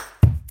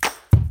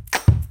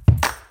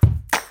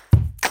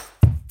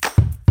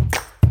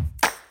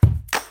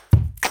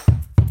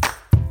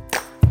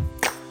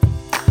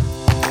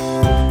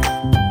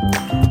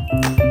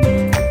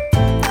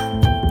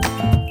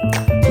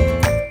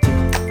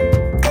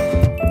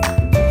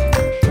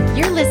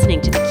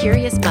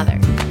Curious Mother.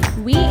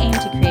 We aim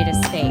to create a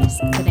space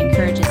that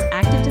encourages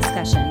active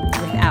discussion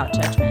without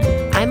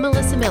judgment. I'm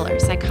Melissa Miller,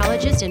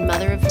 psychologist and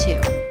mother of 2.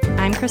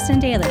 I'm Kristen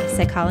Daly,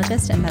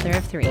 psychologist and mother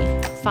of 3.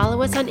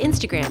 Follow us on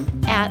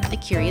Instagram at The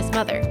Curious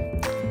Mother.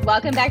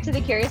 Welcome back to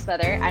The Curious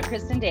Mother. I'm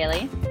Kristen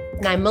Daly.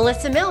 And I'm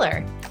Melissa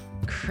Miller.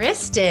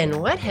 Kristen,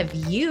 what have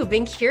you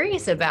been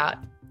curious about?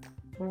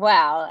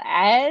 Well,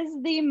 as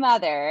the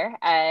mother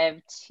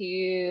of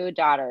 2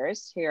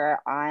 daughters who are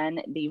on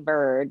the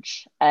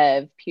verge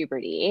of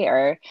puberty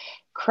or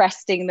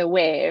cresting the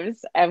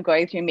waves of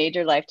going through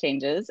major life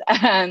changes,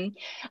 I've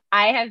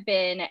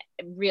been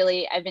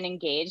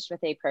engaged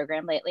with a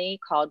program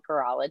lately called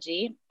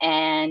Girlology.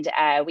 And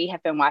we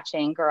have been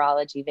watching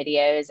Girlology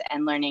videos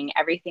and learning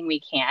everything we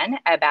can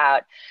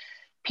about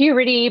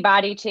puberty,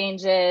 body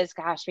changes.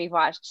 Gosh, we've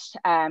watched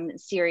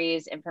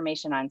series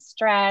information on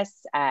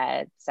stress,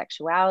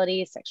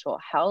 sexuality, sexual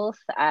health.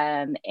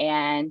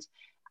 And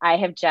I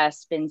have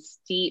just been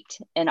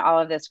steeped in all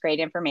of this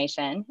great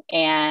information.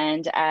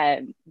 And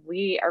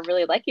we are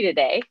really lucky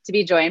today to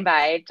be joined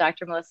by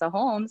Dr. Melissa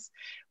Holmes,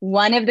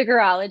 one of the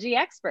Girlology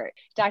experts.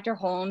 Dr.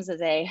 Holmes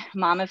is a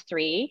mom of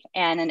 3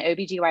 and an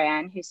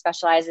OBGYN who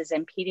specializes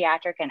in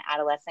pediatric and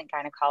adolescent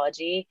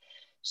gynecology.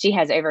 She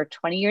has over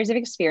 20 years of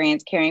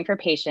experience caring for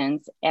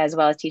patients, as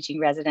well as teaching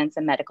residents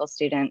and medical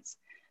students.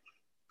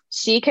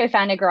 She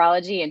co-founded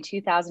Girlology in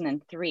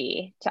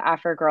 2003 to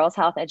offer a girls'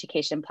 health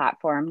education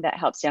platform that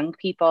helps young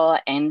people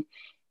and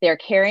their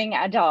caring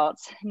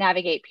adults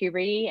navigate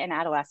puberty and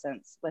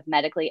adolescence with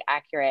medically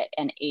accurate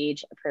and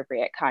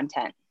age-appropriate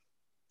content.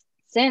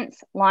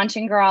 Since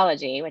launching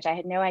Girlology, which I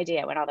had no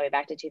idea went all the way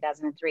back to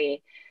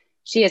 2003,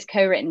 she has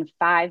co-written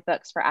 5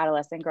 books for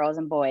adolescent girls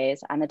and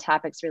boys on the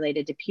topics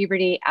related to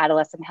puberty,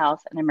 adolescent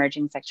health, and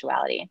emerging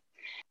sexuality.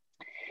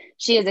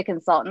 She is a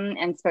consultant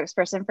and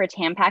spokesperson for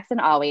Tampax and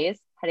Always.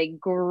 Had a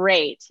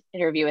great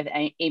interview with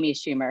Amy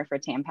Schumer for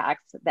Tampax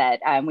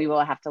that we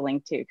will have to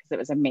link to because it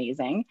was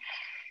amazing.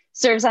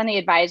 Serves on the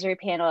advisory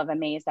panel of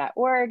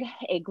amaze.org,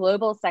 a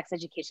global sex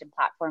education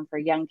platform for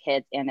young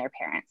kids and their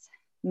parents.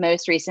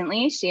 Most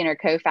recently, she and her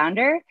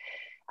co-founder,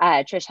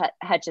 Trish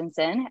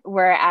Hutchinson,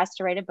 were asked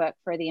to write a book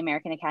for the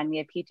American Academy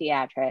of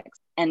Pediatrics,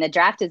 and the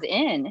draft is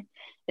in.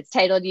 It's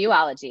titled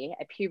Girlology,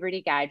 a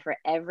puberty guide for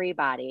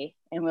everybody,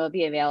 and will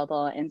be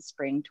available in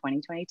spring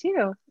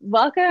 2022.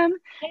 Welcome,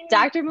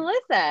 Dr.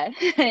 Melissa.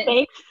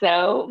 Thanks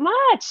so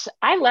much.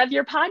 I love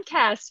your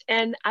podcast,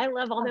 and I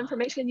love all the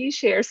information you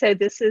share. So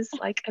this is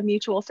like a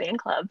mutual fan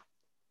club.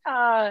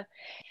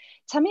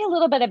 Tell me a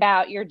little bit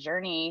about your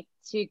journey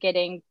to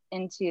getting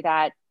into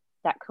that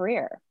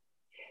career.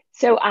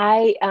 So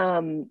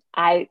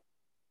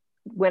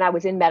when I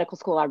was in medical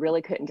school, I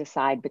really couldn't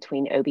decide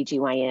between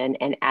OBGYN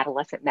and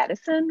adolescent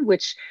medicine,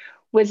 which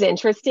was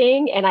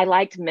interesting. And I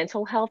liked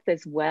mental health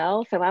as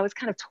well. So I was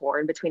kind of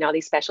torn between all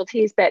these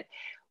specialties. But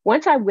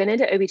once I went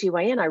into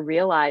OBGYN, I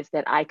realized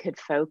that I could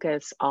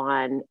focus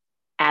on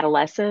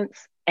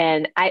adolescents.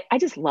 And I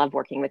just love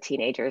working with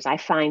teenagers. I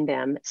find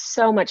them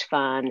so much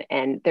fun,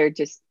 and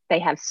they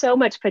have so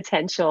much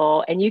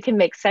potential, and you can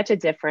make such a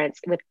difference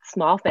with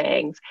small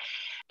things.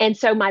 And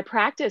so my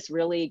practice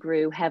really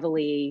grew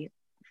heavily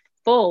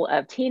full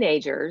of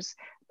teenagers.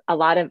 A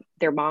lot of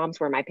their moms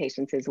were my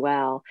patients as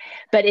well.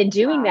 But in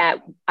doing that,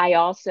 I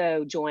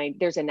also joined,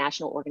 there's a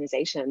national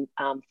organization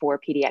for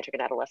pediatric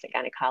and adolescent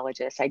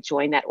gynecologists. I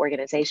joined that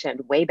organization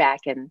way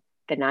back in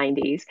the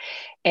 90s.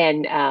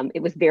 And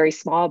it was very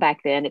small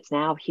back then. It's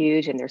now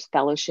huge, and there's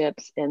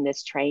fellowships in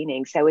this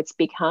training. So it's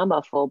become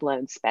a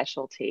full-blown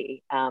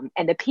specialty. And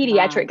the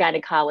pediatric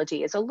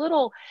gynecology is a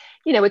little,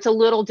 it's a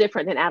little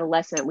different than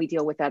adolescent. We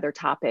deal with other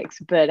topics,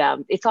 but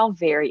it's all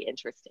very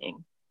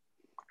interesting.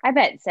 I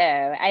bet so.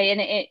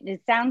 And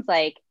it sounds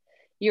like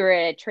you were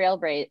a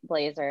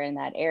trailblazer in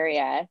that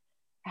area.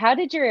 How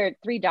did your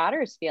 3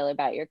 daughters feel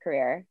about your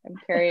career? I'm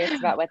curious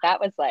about what that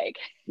was like.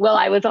 Well,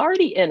 I was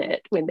already in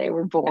it when they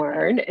were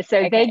born.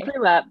 So they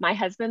grew up, my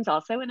husband's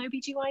also an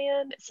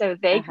OBGYN. So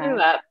they grew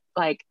up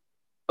like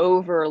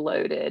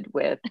overloaded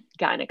with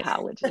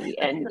gynecology.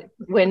 And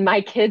when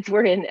my kids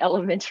were in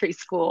elementary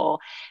school,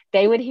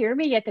 they would hear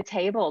me at the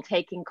table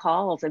taking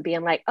calls and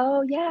being like,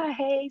 oh yeah,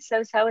 hey,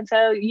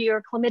 so-and-so,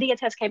 your chlamydia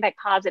test came back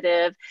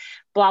positive,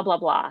 blah, blah,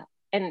 blah.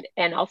 And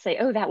I'll say,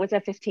 oh, that was a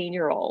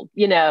 15-year-old,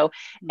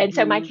 And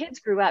so my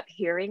kids grew up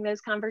hearing those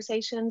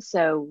conversations.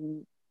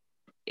 So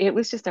it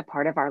was just a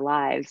part of our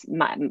lives.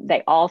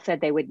 They all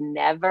said they would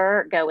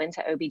never go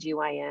into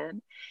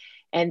OBGYN,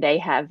 and they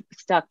have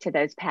stuck to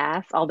those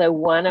paths. Although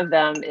one of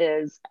them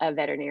is a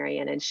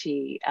veterinarian, and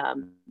she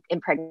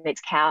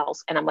impregnates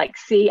cows. And I'm like,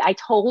 see, I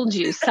told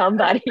you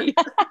somebody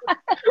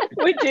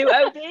would do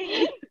OB.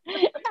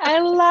 I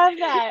love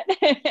that.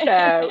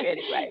 So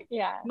anyway,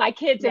 yeah, my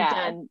kids have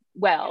done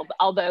well,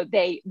 although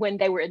when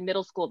they were in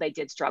middle school, they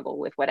did struggle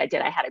with what I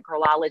did. I had a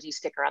Girlology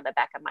sticker on the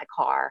back of my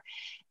car,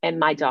 and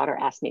my daughter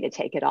asked me to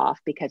take it off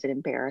because it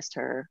embarrassed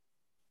her.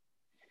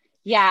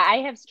 Yeah, I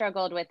have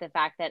struggled with the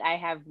fact that I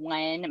have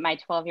my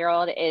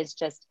 12-year-old is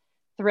just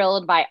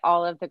thrilled by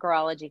all of the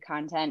Girlology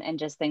content and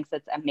just thinks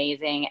it's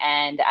amazing.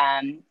 And,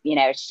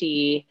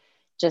 she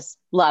just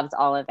loves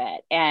all of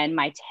it. And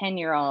my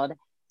 10-year-old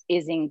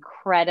is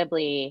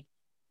incredibly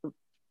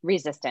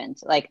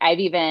resistant. Like I've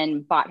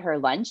even bought her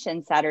lunch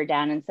and sat her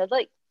down and said,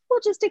 like, we'll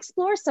just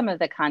explore some of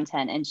the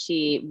content. And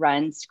she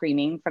runs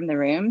screaming from the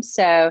room.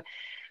 So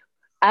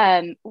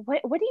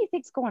what do you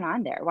think's going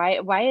on there?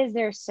 Why is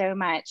there so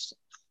much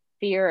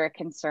fear or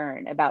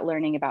concern about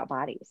learning about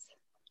bodies?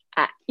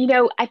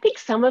 I think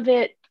some of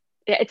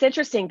it's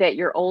interesting that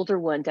your older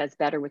one does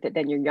better with it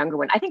than your younger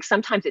one. I think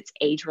sometimes it's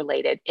age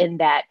related in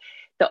that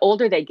the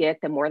older they get,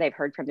 the more they've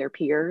heard from their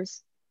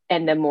peers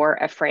and the more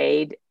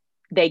afraid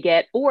they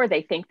get, or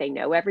they think they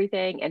know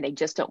everything and they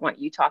just don't want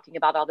you talking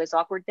about all those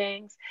awkward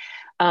things,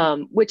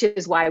 which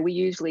is why we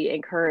usually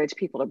encourage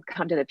people to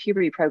come to the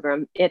puberty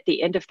program at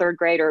the end of 3rd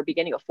grade or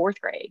beginning of 4th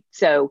grade.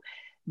 So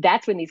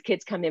that's when these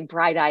kids come in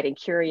bright-eyed and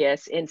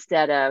curious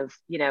instead of,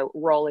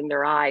 rolling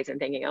their eyes and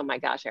thinking, oh my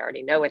gosh, I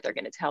already know what they're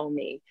going to tell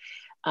me.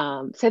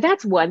 So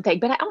that's one thing.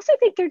 But I also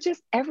think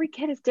every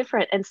kid is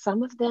different. And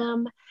some of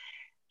them,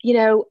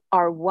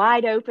 are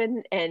wide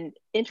open and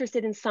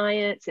interested in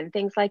science and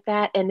things like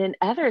that. And then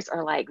others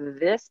are like,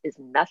 this is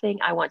nothing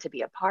I want to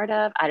be a part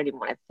of. I don't even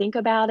want to think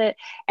about it.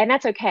 And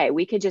that's okay.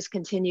 We could just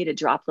continue to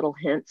drop little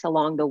hints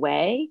along the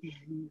way,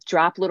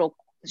 drop little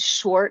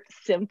short,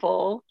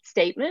 simple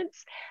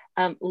statements,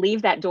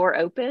 leave that door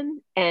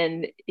open,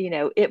 and,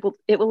 it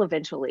will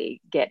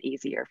eventually get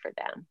easier for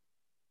them.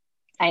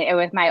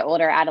 With my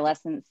older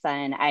adolescent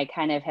son, I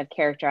kind of have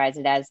characterized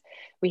it as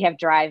we have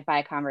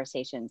drive-by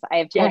conversations. I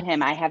have told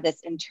him I have this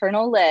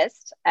internal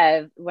list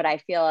of what I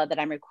feel that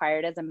I'm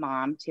required as a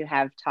mom to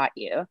have taught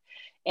you.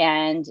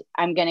 And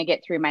I'm going to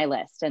get through my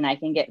list, and I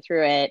can get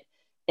through it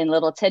in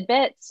little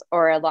tidbits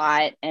or a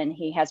lot. And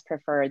he has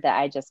preferred that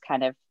I just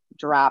kind of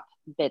drop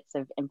bits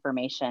of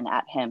information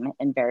at him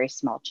in very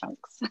small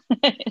chunks.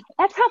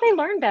 That's how they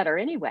learn better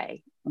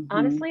anyway.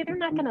 Honestly, they're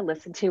not going to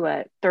listen to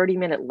a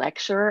 30-minute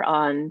lecture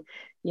on,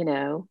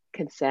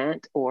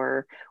 consent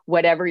or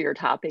whatever your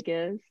topic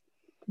is.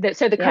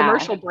 So the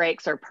commercial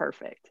breaks are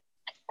perfect.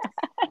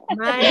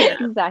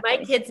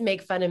 My kids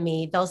make fun of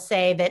me. They'll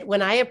say that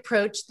when I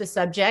approach the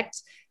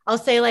subject, I'll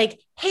say like,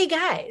 hey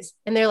guys.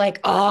 And they're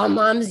like, oh,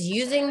 mom's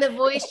using the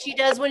voice she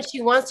does when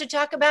she wants to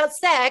talk about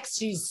sex.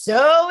 She's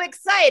so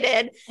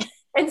excited.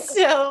 And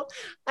so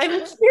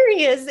I'm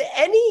curious,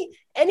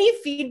 any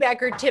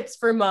feedback or tips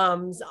for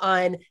moms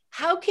on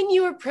how can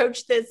you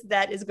approach this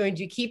that is going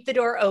to keep the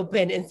door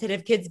open instead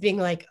of kids being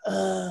like,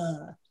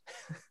 ugh.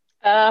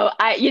 Oh,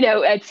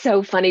 it's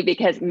so funny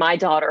because my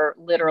daughter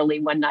literally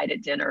one night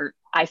at dinner,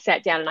 I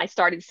sat down and I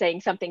started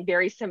saying something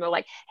very similar,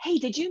 like, hey,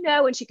 did you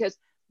know? And she goes,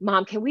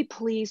 Mom, can we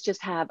please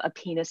just have a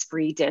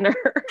penis-free dinner?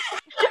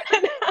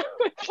 And I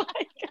was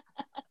like,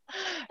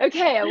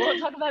 okay, I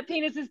won't talk about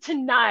penises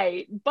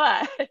tonight,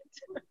 but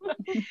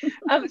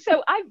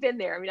so I've been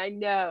there. I mean, I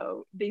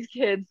know these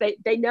kids,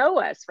 they know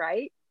us,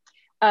 right?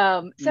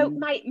 So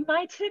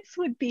my tips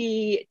would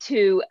be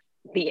to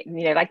be,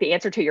 like the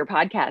answer to your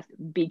podcast,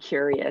 be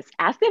curious,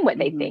 ask them what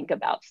they think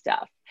about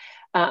stuff.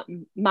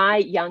 My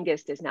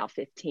youngest is now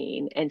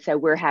 15. And so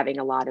we're having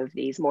a lot of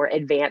these more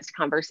advanced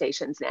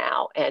conversations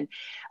now. And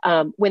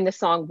when the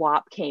song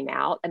WAP came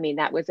out, I mean,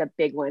 that was a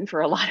big one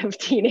for a lot of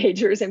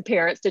teenagers and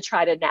parents to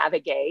try to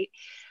navigate.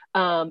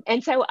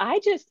 And so I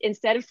just,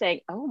 instead of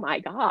saying, oh my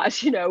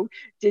gosh,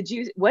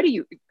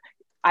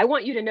 I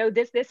want you to know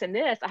this, this, and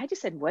this, I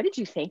just said, what did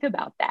you think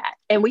about that?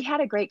 And we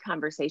had a great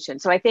conversation.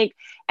 So I think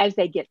as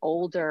they get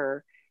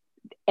older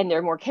and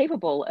they're more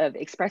capable of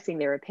expressing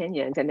their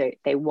opinions and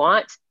they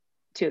want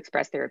to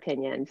express their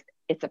opinions,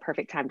 it's a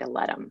perfect time to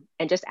let them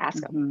and just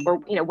ask them, or,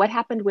 what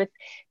happened with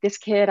this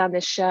kid on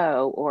this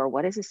show, or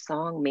what does this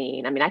song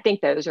mean? I mean, I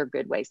think those are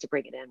good ways to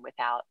bring it in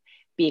without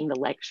being the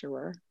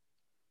lecturer.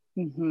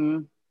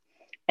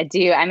 I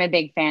do. I'm a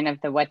big fan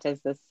of the, what does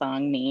this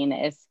song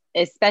mean?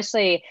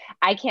 Especially,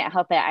 I can't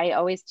help it. I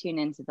always tune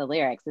into the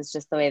lyrics. It's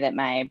just the way that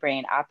my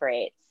brain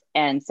operates.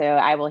 And so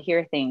I will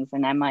hear things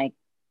and I'm like,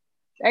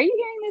 are you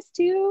hearing this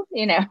too?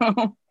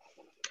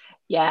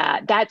 Yeah,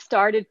 that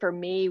started for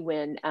me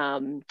when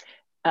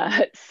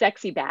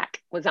Sexy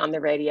Back was on the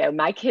radio.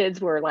 My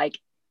kids were like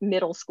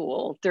middle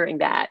school during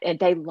that, and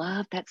they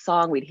loved that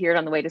song. We'd hear it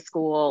on the way to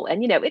school,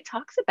 and it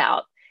talks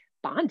about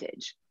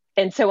bondage.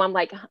 And so I'm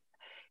like,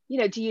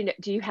 do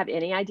you have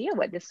any idea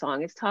what this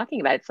song is talking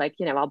about? It's like,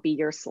 I'll be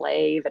your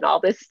slave and all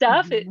this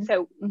stuff.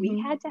 So we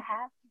had to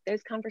have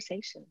those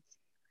conversations.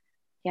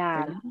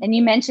 Yeah. And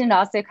you mentioned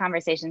also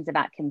conversations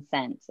about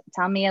consent.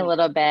 Tell me a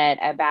little bit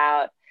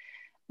about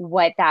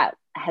what that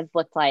has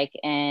looked like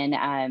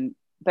in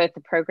both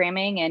the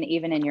programming and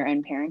even in your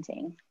own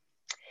parenting.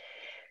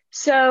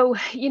 So,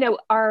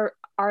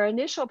 our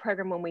initial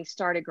program when we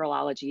started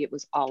Girlology, it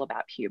was all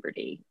about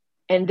puberty.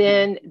 And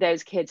then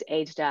those kids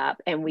aged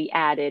up and we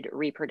added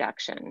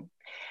reproduction.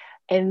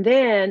 And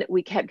then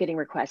we kept getting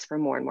requests for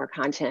more and more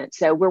content.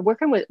 So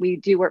we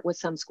do work with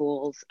some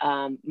schools,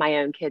 my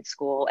own kids'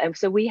 school. And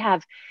so we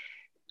have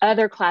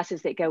other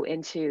classes that go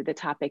into the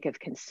topic of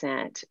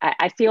consent.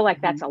 I feel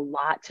like that's a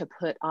lot to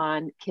put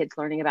on kids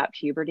learning about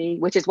puberty,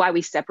 which is why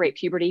we separate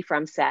puberty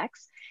from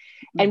sex.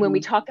 And when we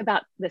talk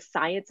about the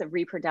science of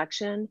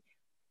reproduction,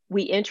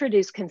 we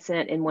introduce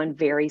consent in one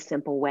very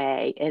simple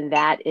way, and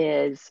that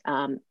is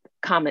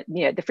common,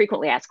 the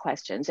frequently asked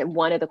questions. And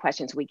one of the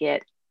questions we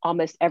get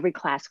almost every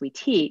class we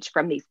teach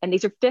from these, and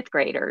these are fifth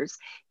graders,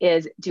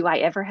 is, do I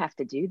ever have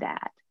to do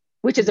that?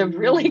 Which is a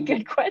really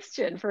good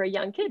question for a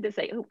young kid to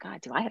say, oh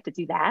God, do I have to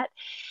do that?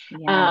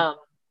 Yeah.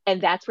 And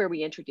that's where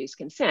we introduce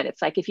consent.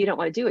 It's like, if you don't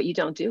want to do it, you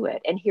don't do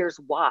it. And here's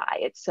why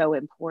it's so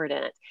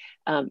important.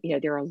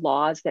 There are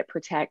laws that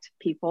protect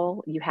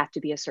people. You have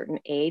to be a certain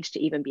age to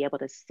even be able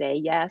to say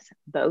yes.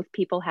 Both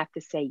people have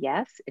to say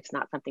yes. It's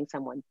not something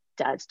someone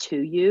does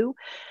to you.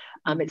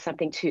 It's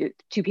something two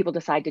people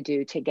decide to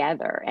do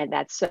together. And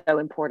that's so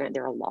important.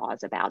 There are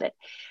laws about it.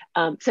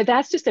 So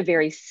that's just a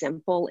very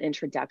simple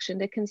introduction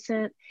to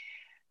consent.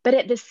 But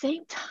at the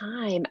same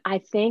time, I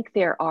think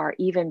there are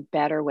even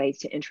better ways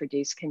to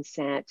introduce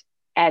consent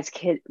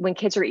when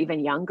kids are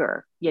even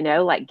younger,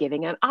 like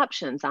giving them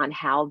options on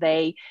how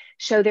they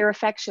show their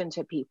affection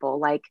to people.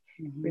 Like,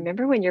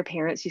 remember when your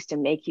parents used to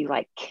make you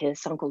like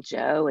kiss Uncle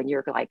Joe, and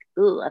you're like,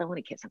 ooh, I don't want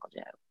to kiss Uncle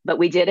Joe. But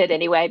we did it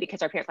anyway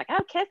because our parents were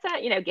like, oh, kiss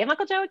that, give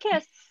Uncle Joe a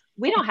kiss.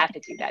 We don't have to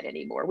do that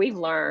anymore. We've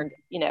learned,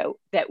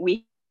 that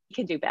we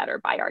can do better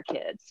by our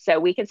kids. So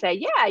we can say,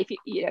 yeah,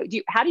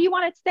 if how do you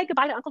want to say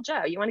goodbye to Uncle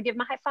Joe? You want to give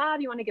him a high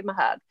five? You want to give him a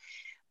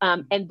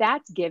hug? And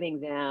that's giving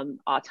them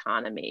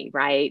autonomy,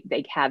 right?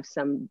 They have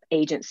some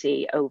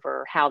agency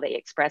over how they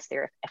express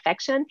their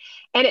affection.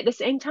 And at the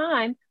same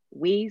time,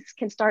 we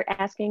can start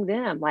asking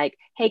them like,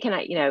 hey, can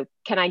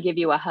I give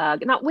you a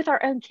hug? Not with our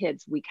own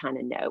kids. We kind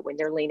of know when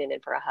they're leaning in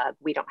for a hug,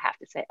 we don't have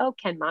to say, oh,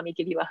 can mommy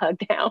give you a hug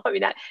now? I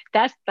mean,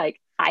 that's like,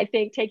 I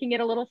think taking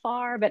it a little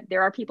far, but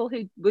there are people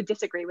who would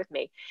disagree with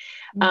me.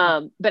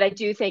 But I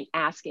do think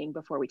asking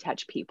before we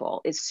touch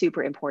people is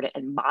super important,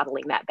 and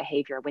modeling that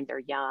behavior when they're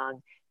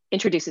young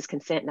introduces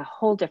consent in a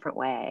whole different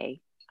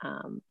way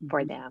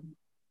for them.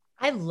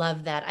 I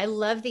love that. I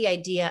love the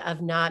idea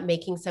of not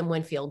making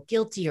someone feel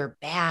guilty or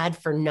bad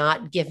for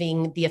not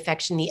giving the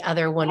affection the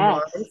other one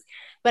wants.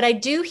 But I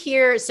do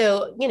hear,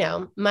 so,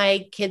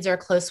 my kids are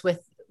close with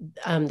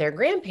their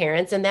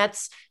grandparents, and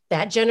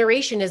that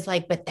generation is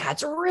like, but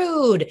that's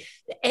rude.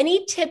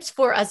 Any tips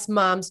for us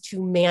moms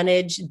to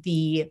manage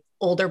the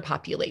older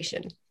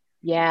population?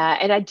 Yeah.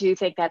 And I do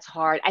think that's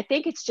hard. I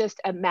think it's just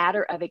a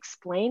matter of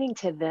explaining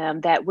to them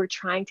that we're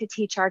trying to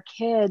teach our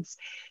kids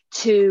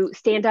to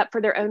stand up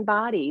for their own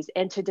bodies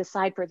and to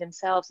decide for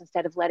themselves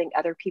instead of letting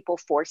other people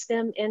force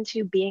them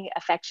into being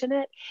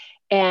affectionate.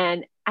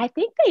 And I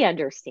think they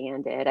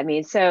understand it. I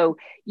mean, so,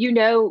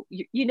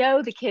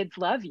 the kids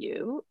love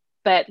you,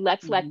 but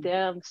let's let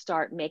them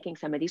start making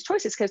some of these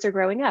choices because they're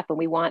growing up, and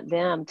we want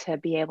them to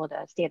be able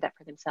to stand up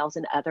for themselves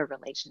in other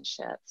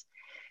relationships.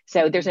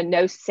 So there's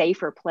no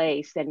safer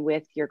place than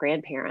with your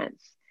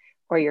grandparents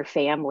or your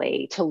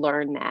family to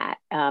learn that.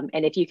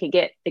 And if you can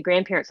get the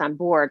grandparents on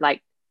board,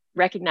 like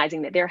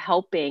recognizing that they're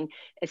helping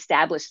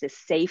establish this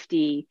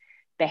safety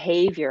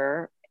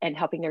behavior and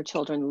helping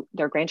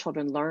their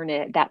grandchildren learn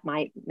it, that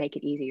might make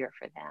it easier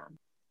for them.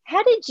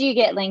 How did you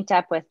get linked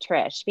up with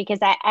Trish? Because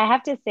I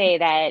have to say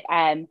that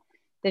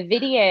the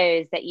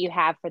videos that you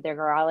have for the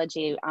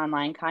Girlology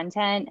online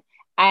content,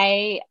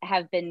 I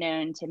have been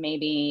known to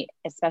maybe,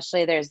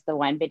 especially there's the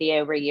one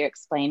video where you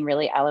explain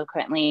really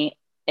eloquently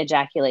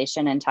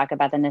ejaculation and talk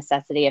about the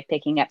necessity of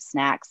picking up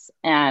snacks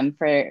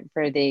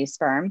for the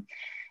sperm.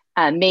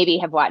 Maybe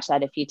have watched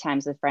that a few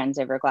times with friends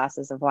over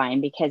glasses of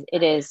wine because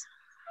it is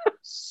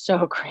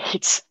so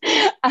great.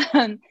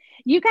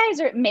 You guys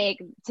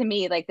make to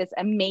me like this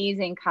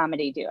amazing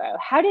comedy duo.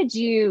 How did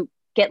you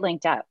get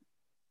linked up?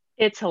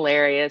 It's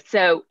hilarious.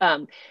 So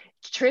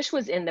Trish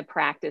was in the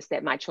practice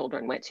that my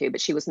children went to, but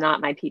she was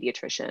not my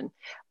pediatrician.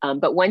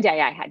 But one day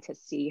I had to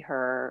see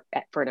her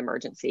for an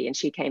emergency, and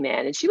she came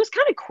in and she was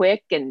kind of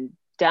quick and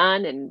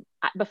done. And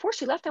before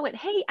she left, I went,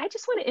 hey, I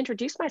just want to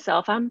introduce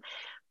myself. I'm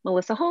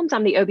Melissa Holmes.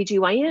 I'm the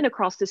OBGYN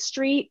across the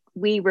street.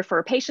 We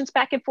refer patients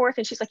back and forth.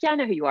 And she's like, yeah, I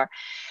know who you are.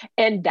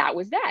 And that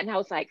was that. And I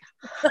was like,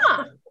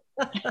 huh.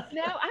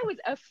 No, I was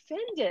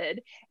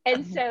offended.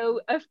 And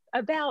so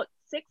about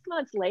 6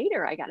 months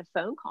later, I got a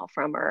phone call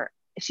from her.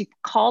 She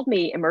called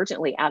me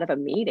emergently out of a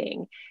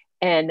meeting,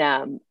 and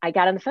I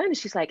got on the phone and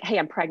she's like, hey,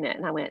 I'm pregnant.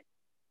 And I went,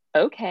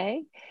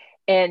 okay.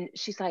 And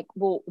she's like,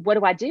 well, what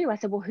do I do? I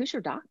said, well, who's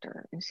your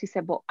doctor? And she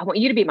said, well, I want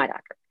you to be my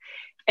doctor.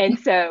 And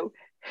so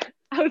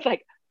I was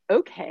like,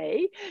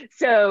 okay.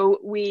 So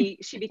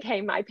she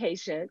became my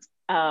patient.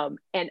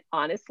 And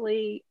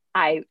honestly,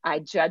 I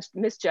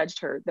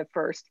misjudged her the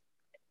first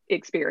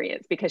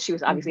experience because she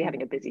was obviously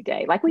having a busy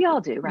day, like we all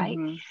do, right?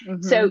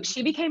 So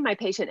she became my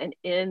patient, and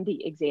in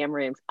the exam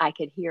rooms, I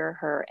could hear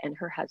her and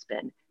her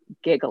husband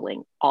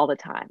giggling all the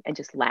time and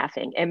just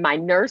laughing. And my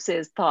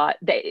nurses thought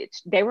they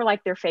were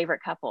like their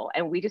favorite couple,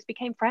 and we just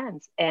became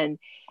friends. And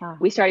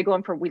we started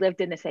we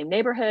lived in the same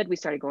neighborhood. We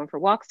started going for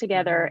walks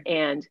together,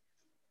 and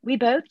we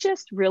both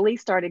just really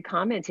started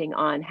commenting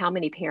on how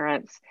many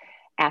parents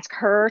ask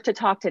her to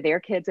talk to their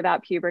kids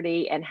about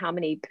puberty, and how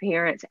many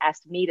parents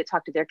asked me to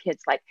talk to their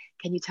kids, like,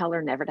 can you tell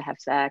her never to have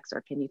sex,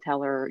 or can you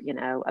tell her,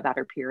 about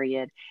her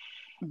period?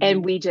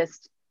 And we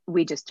just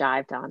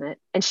jived on it.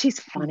 And she's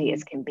funny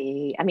as can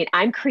be. I mean,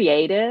 I'm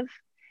creative.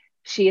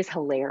 She is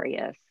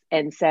hilarious.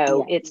 And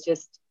so it's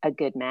just a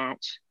good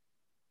match.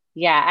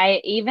 Yeah.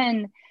 I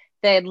even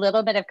the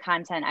little bit of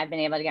content I've been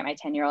able to get my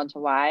 10-year-old to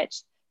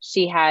watch,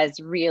 she has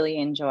really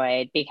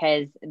enjoyed,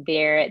 because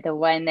they're the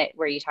one that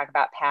where you talk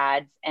about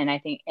pads, and I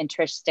think and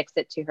Trish sticks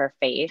it to her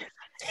face,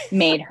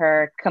 made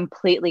her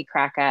completely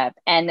crack up.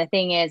 And the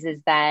thing is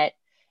that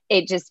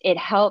it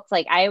helps.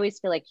 Like, I always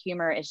feel like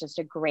humor is just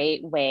a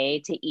great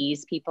way to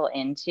ease people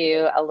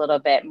into a little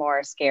bit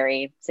more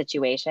scary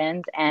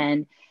situations.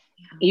 And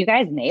you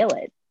guys nail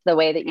it, the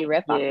way that you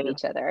rip off of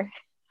each other.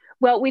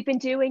 Well, we've been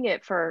doing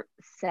it for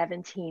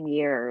 17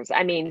 years.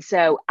 I mean,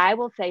 so I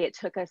will say it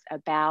took us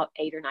about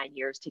 8 or 9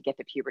 years to get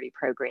the puberty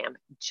program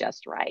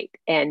just right.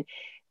 And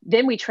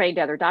then we trained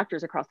other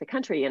doctors across the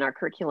country in our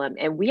curriculum,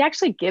 and we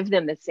actually give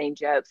them the same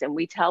jokes. And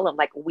we tell them,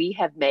 like, we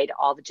have made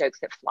all the jokes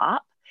that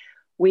flop.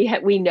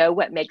 We know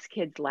what makes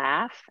kids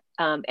laugh.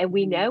 And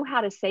we know how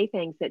to say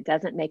things that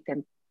doesn't make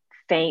them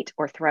faint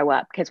or throw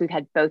up, because we've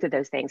had both of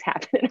those things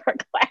happen in our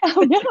class.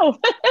 Oh, no.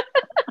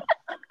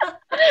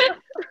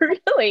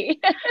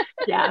 Really?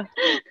 Yeah.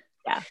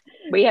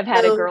 We have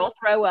had a girl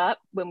throw up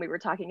when we were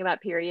talking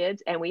about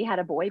periods, and we had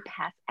a boy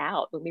pass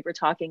out when we were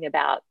talking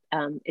about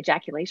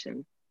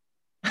ejaculation.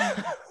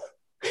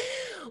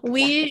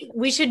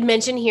 We should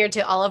mention here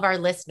to all of our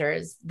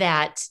listeners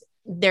that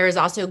there is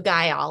also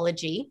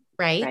Girlology,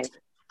 right?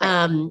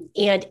 And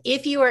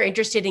if you are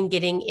interested in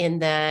getting in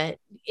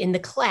the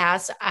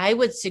class, I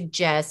would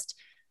suggest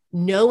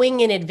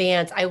knowing in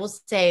advance. I will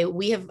say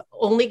we have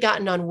only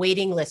gotten on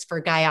waiting lists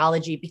for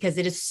Girlology because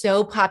it is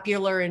so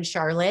popular in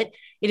Charlotte.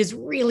 It is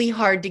really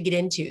hard to get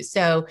into.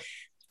 So,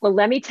 well,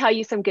 let me tell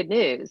you some good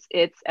news.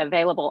 It's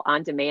available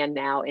on demand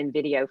now in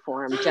video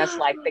form, just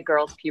like the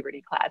girls'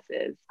 puberty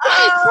classes.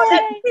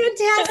 Oh,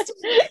 that's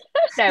fantastic.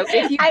 So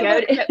if you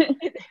go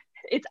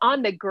it's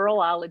on the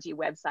Girlology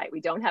website.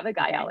 We don't have a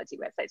Girlology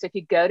website. So if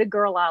you go to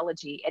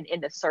Girlology and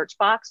in the search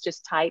box,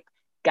 just type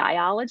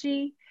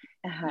Girlology,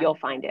 you'll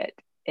find it.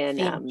 And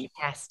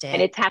fantastic.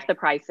 And it's half the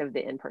price of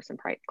the in-person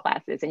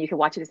classes, and you can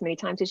watch it as many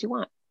times as you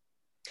want.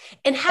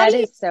 And how do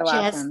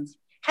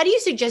you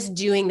suggest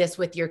doing this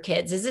with your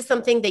kids? Is this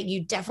something that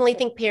you definitely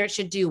think parents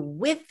should do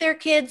with their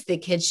kids, the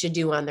kids should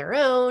do on their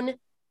own?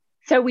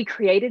 So we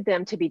created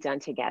them to be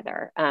done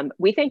together.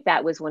 We think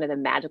that was one of the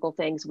magical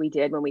things we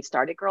did when we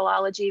started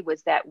Girlology,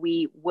 was that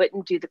we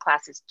wouldn't do the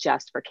classes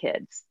just for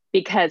kids,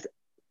 because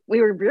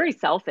we were very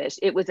selfish.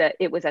 It was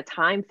a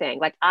time thing.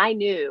 Like, I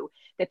knew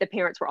that the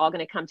parents were all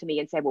going to come to me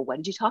and say, well, what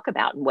did you talk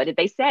about? And what did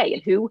they say?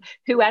 And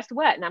who asked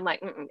what? And I'm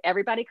like,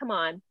 everybody come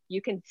on.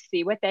 You can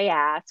see what they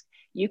ask.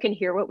 You can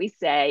hear what we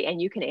say,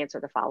 and you can answer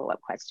the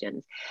follow-up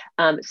questions.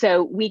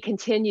 So we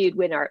continued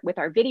with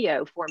our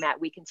video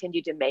format. We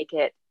continued to make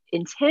it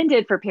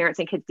intended for parents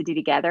and kids to do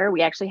together.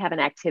 We actually have an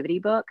activity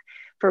book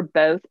for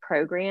both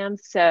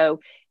programs. So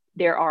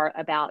there are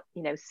about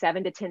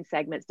 7 to 10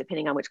 segments,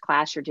 depending on which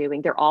class you're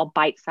doing. They're all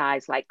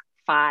bite-sized, like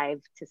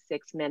 5 to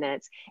 6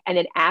 minutes. And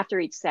then after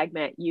each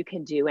segment, you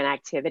can do an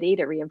activity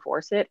to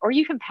reinforce it, or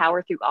you can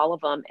power through all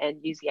of them and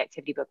use the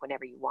activity book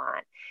whenever you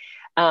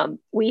want.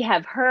 We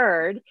have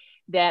heard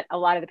that a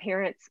lot of the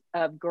parents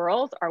of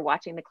girls are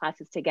watching the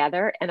classes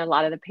together, and a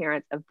lot of the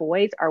parents of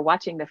boys are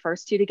watching the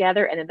first 2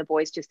 together, and then the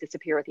boys just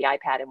disappear with the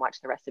iPad and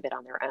watch the rest of it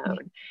on their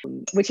own,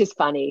 which is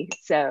funny.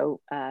 So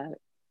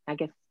I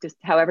guess just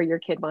however your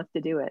kid wants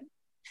to do it.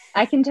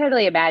 I can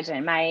totally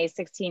imagine. My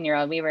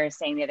 16-year-old, we were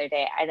saying the other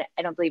day,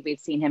 I don't believe we've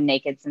seen him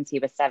naked since he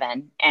was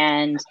 7.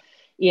 And,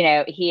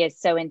 he is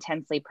so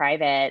intensely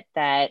private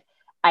that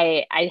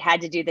I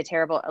had to do the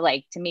terrible,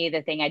 like, to me,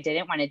 the thing I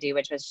didn't want to do,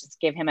 which was just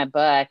give him a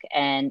book.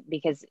 And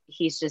because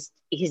he's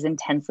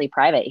intensely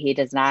private. He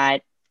does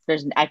not,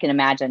 I can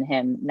imagine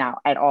him not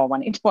at all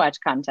wanting to watch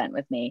content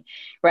with me.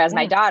 Whereas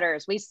my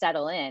daughters, we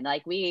settle in,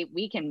 like we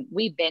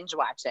binge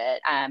watch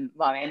it.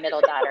 Well, my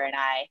middle daughter and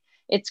I,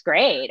 it's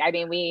great. I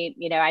mean,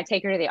 I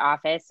take her to the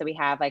office, so we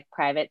have like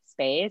private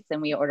space,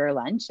 and we order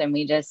lunch and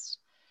we just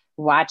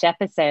watch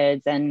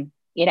episodes. And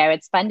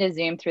it's fun to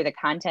zoom through the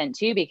content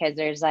too, because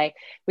there's like,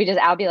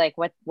 I'll be like,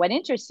 what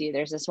interests you?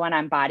 There's this one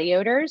on body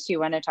odors. Do you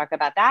want to talk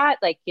about that?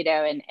 Like,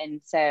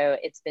 and so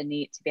it's been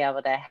neat to be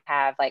able to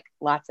have like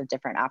lots of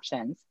different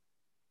options.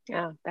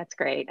 Oh, that's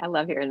great. I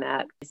love hearing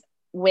that.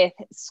 With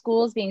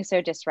schools being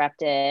so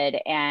disrupted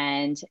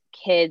and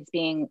kids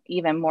being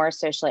even more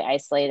socially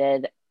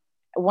isolated,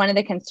 one of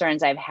the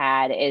concerns I've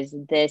had is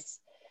this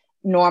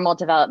normal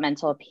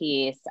developmental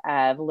piece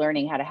of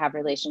learning how to have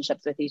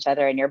relationships with each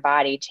other and your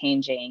body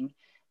changing,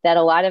 that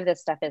a lot of this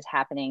stuff is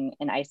happening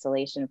in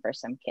isolation for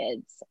some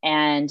kids.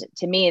 And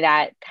to me,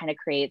 that kind of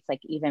creates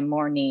like even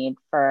more need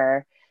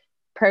for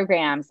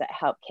programs that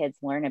help kids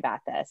learn about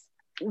this.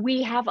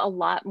 We have a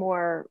lot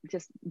more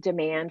just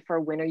demand for,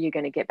 when are you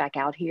going to get back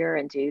out here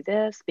and do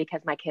this?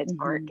 Because my kids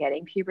aren't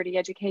getting puberty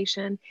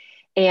education.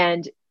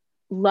 And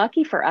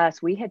lucky for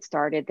us, we had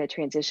started the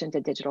transition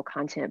to digital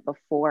content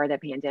before the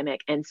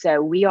pandemic. And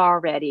so we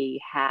already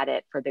had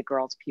it for the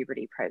girls'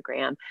 puberty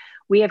program.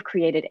 We have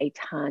created a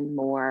ton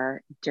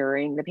more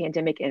during the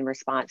pandemic in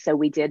response. So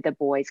we did the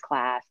boys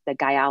class, the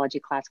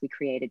Girlology class we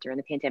created during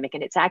the pandemic.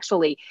 And it's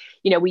actually,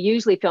 we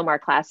usually film our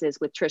classes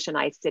with Trish and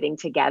I sitting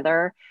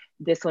together.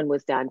 This one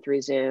was done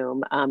through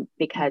Zoom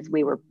because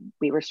we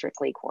were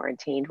strictly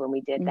quarantined when we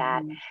did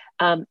that.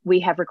 We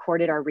have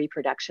recorded our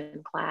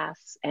reproduction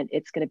class, and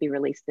it's going to be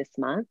released this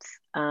month.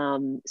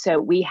 So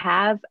we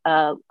have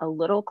a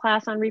little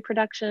class on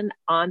reproduction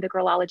on the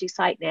Girlology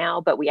site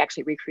now, but we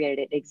actually recreated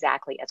it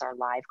exactly as our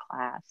live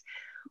class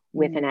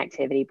with an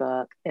activity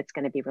book that's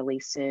going to be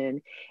released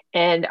soon.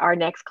 And our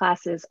next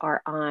classes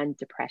are on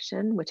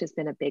depression, which has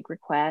been a big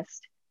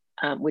request.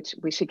 Which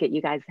we should get you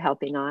guys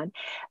helping on,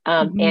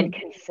 and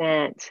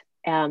consent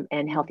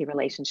and healthy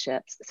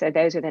relationships. So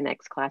those are the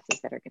next classes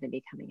that are going to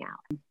be coming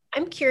out.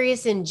 I'm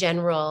curious in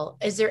general,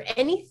 is there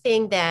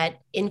anything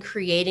that in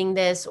creating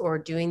this or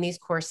doing these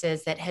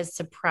courses that has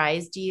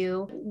surprised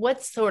you?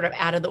 What's sort of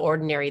out of the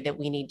ordinary that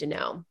we need to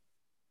know?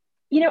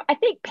 I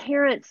think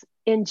parents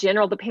in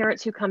general, the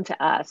parents who come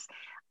to us,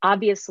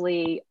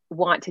 obviously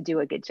want to do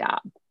a good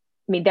job.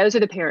 I mean, those are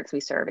the parents we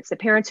serve. It's the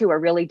parents who are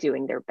really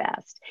doing their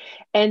best.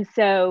 And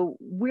so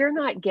we're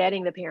not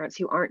getting the parents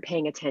who aren't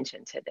paying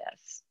attention to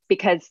this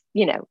because,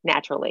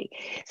 naturally.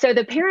 So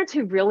the parents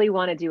who really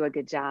want to do a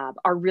good job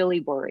are really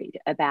worried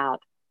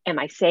about, am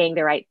I saying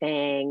the right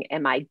thing?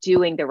 Am I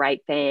doing the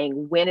right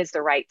thing? When is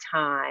the right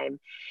time?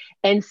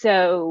 And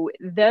so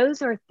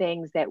those are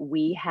things that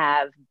we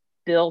have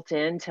built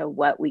into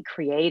what we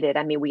created.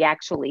 I mean, we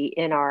actually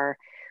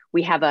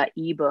we have an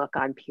ebook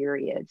on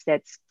periods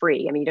that's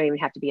free. I mean, you don't even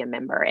have to be a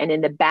member. And in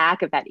the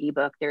back of that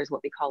ebook, there's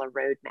what we call a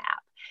roadmap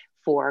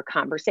for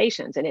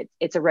conversations. And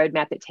it's a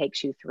roadmap that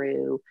takes you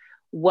through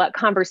what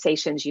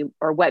conversations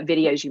or what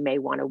videos you may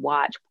want to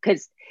watch.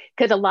 Because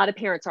a lot of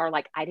parents are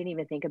like, I didn't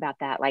even think about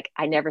that. Like,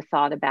 I never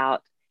thought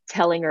about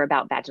telling her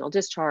about vaginal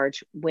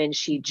discharge when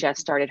she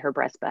just started her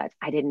breast buds.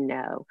 I didn't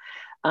know.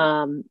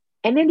 And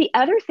then the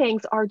other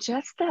things are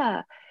just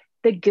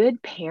the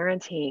good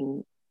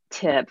parenting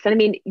tips. And I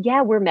mean,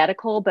 yeah, we're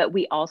medical, but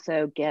we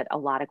also get a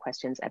lot of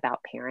questions about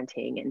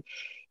parenting, and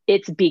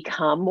it's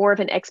become more of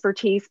an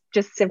expertise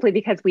just simply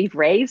because we've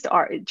raised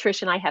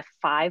Trish and I have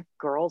 5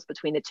 girls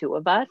between the two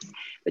of us,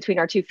 between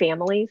our two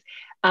families.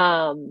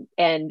 And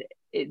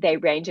they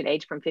range in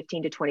age from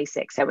 15 to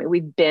 26. So I mean,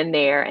 we've been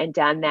there and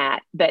done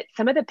that, but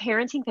some of the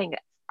parenting things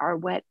are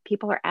what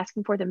people are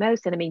asking for the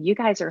most. And I mean, you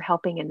guys are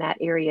helping in that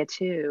area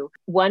too.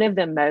 One of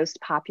the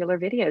most popular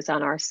videos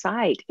on our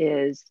site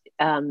is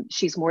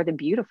She's More Than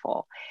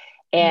Beautiful.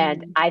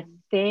 And I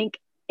think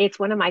it's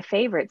one of my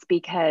favorites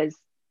because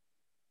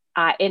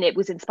and it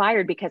was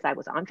inspired because I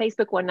was on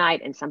Facebook one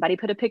night and somebody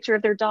put a picture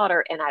of their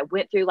daughter, and I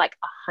went through like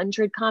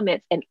 100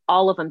 comments, and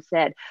all of them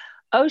said,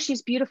 oh,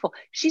 she's beautiful.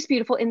 She's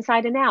beautiful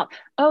inside and out.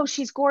 Oh,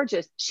 she's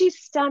gorgeous. She's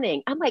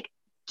stunning. I'm like,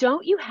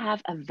 don't you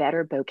have a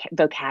better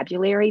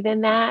vocabulary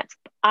than that?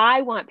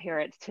 I want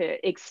parents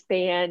to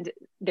expand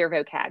their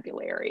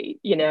vocabulary.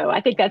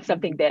 I think that's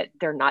something that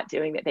they're not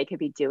doing that they could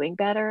be doing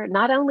better.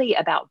 Not only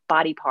about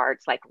body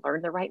parts, like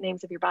learn the right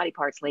names of your body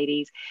parts,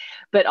 ladies,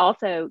 but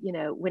also,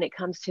 when it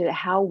comes to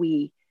how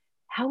we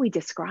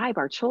describe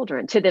our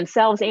children to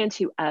themselves and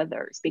to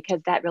others,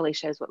 because that really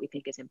shows what we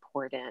think is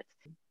important.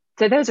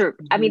 So those are,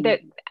 I mean,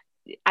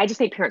 I just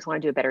think parents want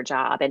to do a better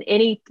job, and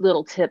any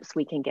little tips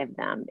we can give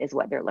them is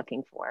what they're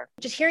looking for.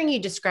 Just hearing you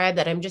describe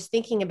that, I'm just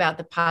thinking about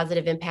the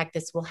positive impact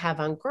this will have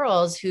on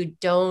girls who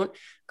don't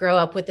grow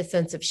up with a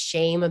sense of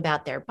shame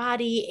about their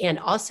body. And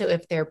also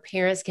if their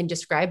parents can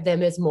describe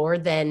them as more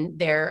than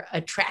their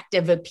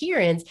attractive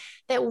appearance,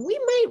 that we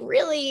might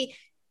really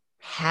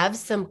have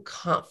some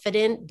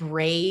confident,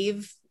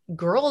 brave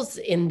girls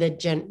in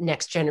the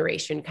next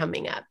generation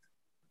coming up.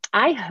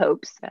 I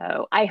hope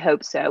so. I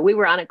hope so. We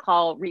were on a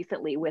call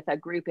recently with a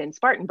group in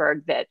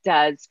Spartanburg that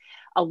does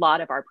a lot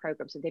of our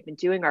programs, and they've been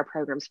doing our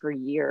programs for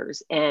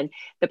years. And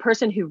the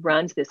person who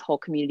runs this whole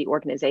community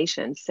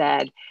organization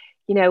said,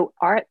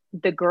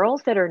 the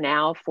girls that are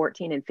now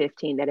 14 and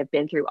 15 that have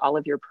been through all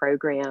of your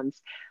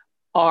programs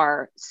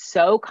are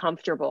so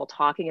comfortable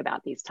talking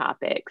about these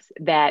topics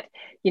that,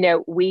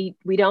 we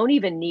don't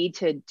even need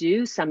to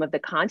do some of the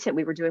content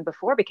we were doing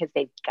before because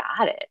they've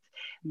got it.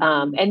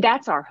 And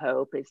that's our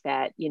hope, is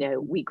that,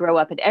 we grow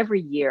up and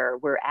every year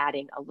we're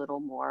adding a little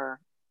more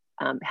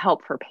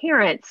help for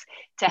parents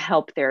to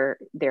help their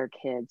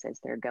kids as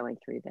they're going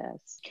through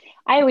this.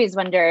 I always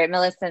wonder,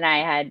 Melissa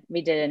and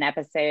we did an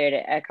episode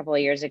a couple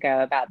of years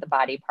ago about the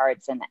body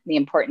parts and the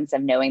importance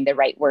of knowing the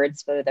right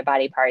words for the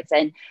body parts.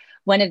 And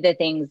one of the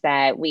things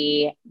that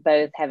we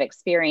both have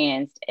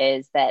experienced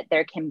is that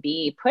there can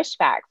be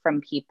pushback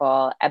from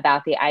people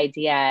about the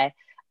idea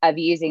of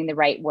using the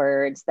right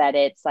words, that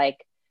it's like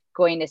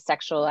going to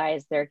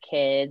sexualize their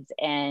kids.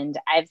 And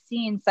I've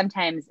seen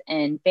sometimes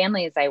in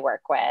families I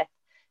work with,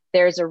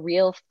 there's a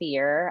real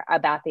fear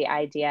about the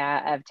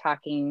idea of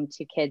talking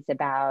to kids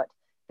about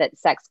that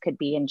sex could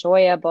be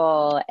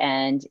enjoyable.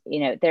 And,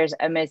 there's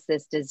almost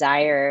this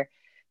desire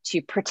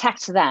to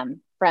protect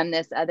them from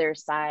this other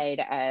side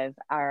of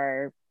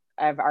our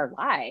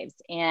lives.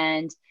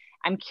 And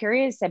I'm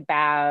curious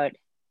about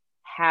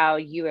how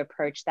you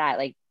approach that.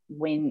 Like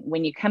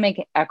when you come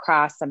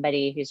across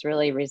somebody who's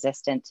really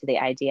resistant to the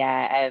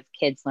idea of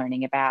kids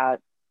learning about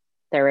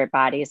their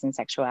bodies and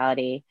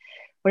sexuality,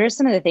 what are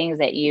some of the things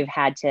that you've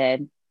had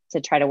to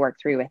try to work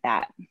through with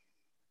that?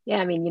 Yeah,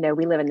 I mean,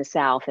 we live in the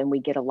South and we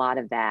get a lot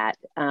of that.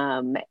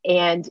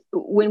 And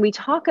when we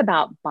talk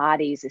about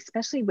bodies,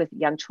 especially with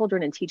young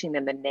children and teaching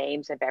them the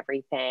names of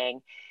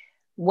everything,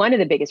 one of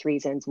the biggest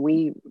reasons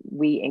we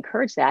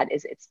encourage that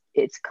is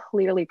it's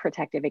clearly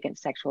protective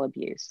against sexual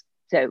abuse.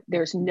 So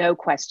there's no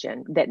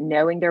question that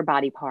knowing their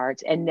body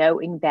parts and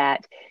knowing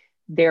that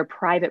their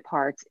private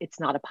parts, it's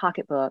not a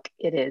pocketbook,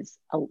 it's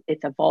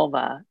a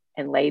vulva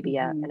and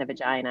labia and a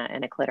vagina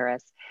and a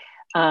clitoris.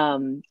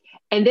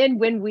 And then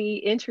when we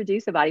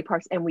introduce the body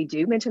parts and we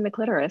do mention the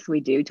clitoris,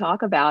 we do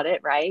talk about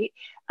it, right?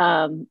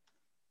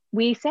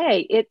 We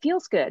say it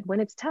feels good when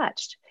it's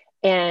touched.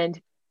 And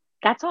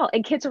that's all.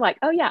 And kids are like,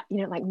 oh yeah,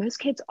 like most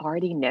kids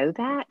already know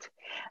that.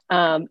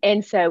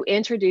 And so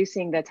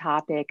introducing the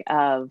topic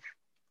of,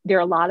 there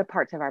are a lot of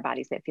parts of our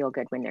bodies that feel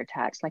good when they're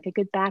touched. Like a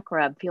good back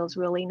rub feels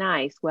really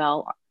nice.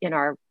 Well,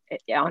 on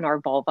our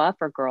vulva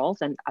for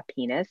girls and a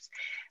penis,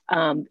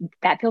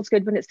 that feels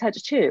good when it's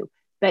touched too.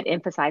 But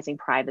emphasizing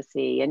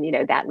privacy,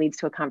 and that leads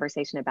to a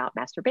conversation about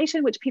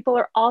masturbation, which people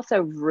are also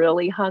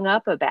really hung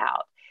up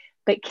about.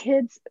 But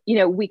kids,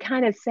 we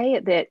kind of say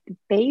it that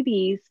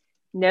babies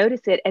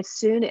notice it as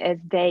soon as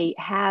they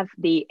have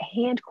the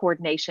hand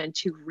coordination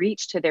to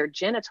reach to their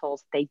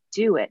genitals. They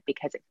do it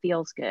because it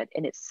feels good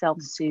and it's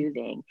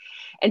self-soothing.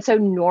 And so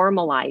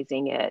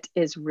normalizing it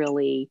is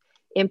really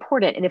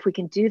important. And if we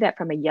can do that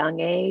from a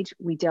young age,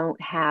 we don't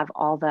have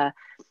all the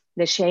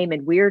shame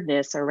and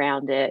weirdness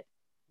around it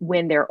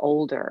when they're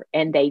older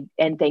and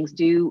things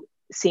do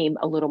seem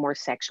a little more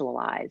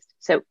sexualized.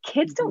 So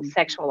kids don't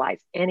sexualize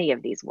any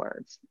of these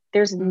words.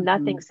 There's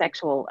nothing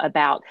sexual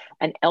about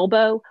an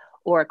elbow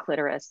or a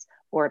clitoris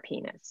or a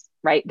penis,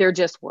 right? They're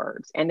just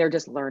words, and they're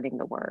just learning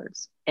the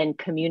words and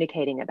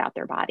communicating about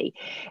their body.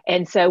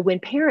 And so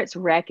when parents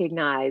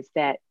recognize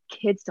that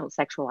kids don't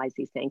sexualize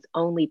these things,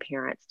 only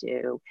parents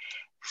do,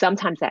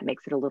 sometimes that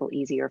makes it a little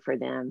easier for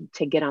them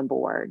to get on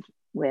board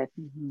with,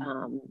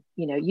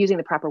 using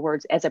the proper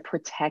words as a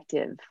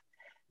protective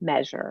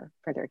measure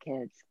for their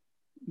kids.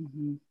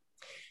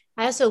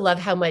 I also love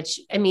how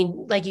much,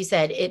 like you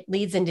said, it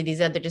leads into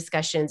these other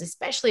discussions,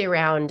 especially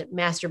around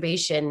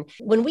masturbation.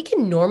 When we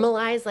can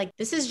normalize, like,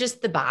 this is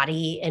just the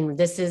body and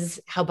this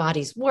is how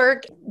bodies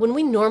work. When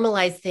we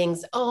normalize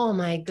things, oh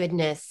my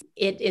goodness,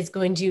 it is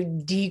going to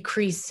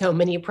decrease so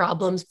many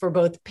problems for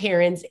both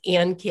parents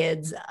and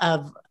kids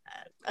of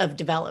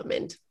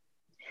development.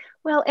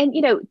 Well, and,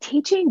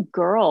 teaching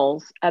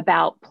girls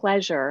about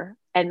pleasure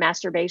and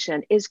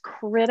masturbation is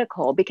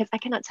critical, because I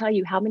cannot tell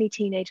you how many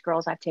teenage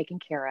girls I've taken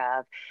care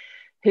of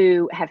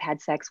who have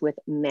had sex with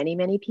many,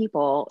 many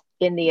people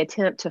in the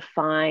attempt to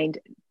find,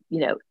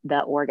 the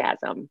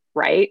orgasm,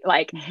 right?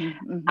 Like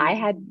I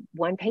had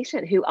one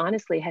patient who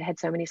honestly had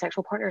so many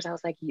sexual partners. I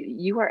was like,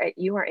 you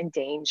are in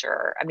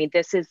danger. I mean,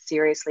 this is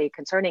seriously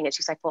concerning. And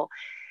she's like, well,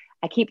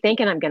 I keep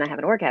thinking I'm going to have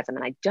an orgasm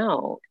and I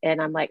don't.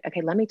 And I'm like,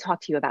 okay, let me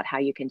talk to you about how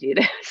you can do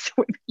this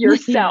with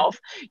yourself.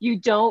 You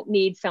don't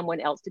need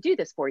someone else to do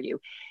this for you.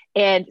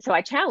 And so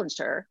I challenged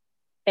her.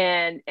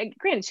 And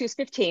granted, she was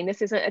 15.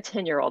 This isn't a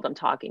 10-year-old I'm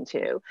talking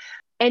to.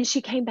 And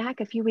she came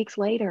back a few weeks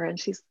later and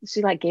she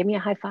like gave me a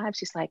high five.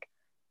 She's like,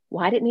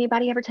 why didn't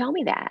anybody ever tell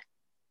me that?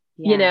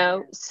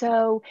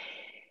 So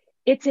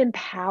it's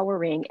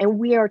empowering. And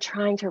we are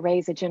trying to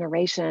raise a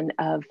generation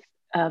of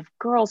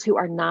girls who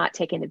are not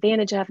taken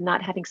advantage of,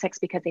 not having sex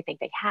because they think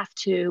they have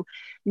to,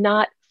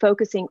 not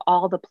focusing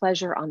all the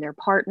pleasure on their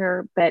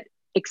partner, but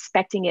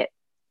expecting it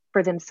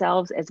for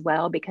themselves as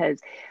well. Because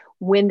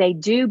when they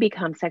do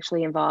become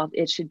sexually involved,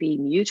 it should be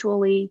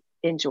mutually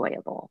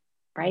enjoyable,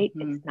 right?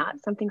 It's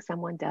not something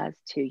someone does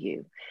to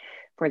you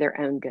for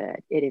their own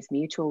good. It is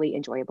mutually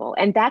enjoyable.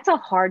 And that's a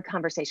hard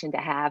conversation to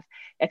have.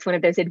 It's one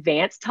of those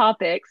advanced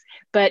topics.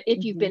 But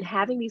if you've been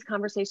having these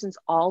conversations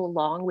all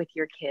along with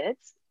your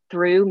kids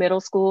through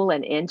middle school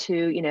and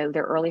into,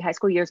 their early high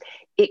school years,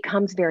 it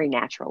comes very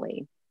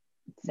naturally.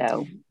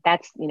 So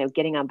that's,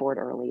 getting on board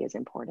early is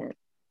important.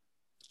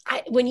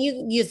 When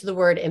you use the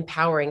word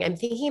empowering, I'm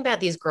thinking about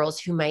these girls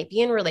who might be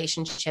in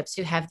relationships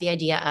who have the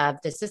idea of,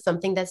 this is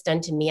something that's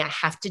done to me. I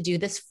have to do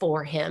this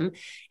for him.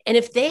 And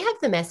if they have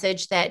the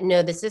message that,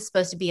 no, this is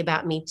supposed to be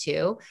about me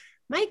too,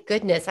 my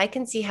goodness, I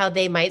can see how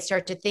they might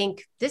start to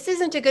think, this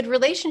isn't a good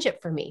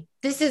relationship for me.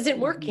 This isn't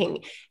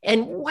working.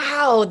 And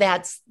wow,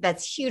 that's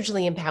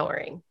hugely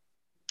empowering.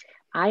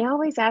 I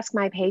always ask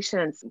my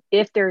patients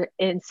if they're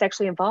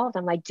sexually involved,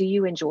 I'm like, do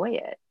you enjoy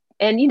it?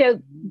 And,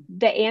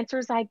 the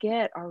answers I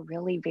get are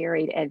really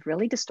varied and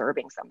really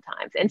disturbing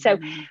sometimes. And so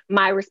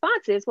my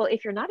response is, well,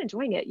 if you're not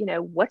enjoying it,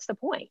 what's the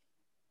point?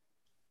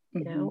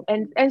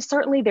 And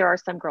certainly there are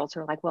some girls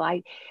who are like, well,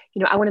 I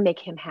want to make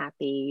him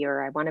happy,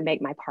 or I want to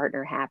make my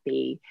partner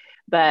happy.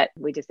 But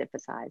we just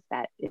emphasize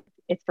that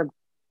it's for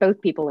both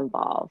people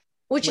involved.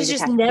 Which We has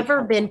just have to be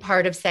never been helpful.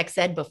 part of sex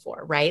ed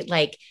before, right?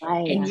 Like,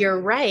 and you're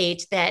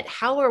right that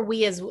how are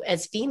we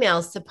as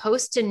females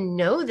supposed to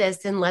know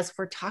this unless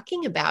we're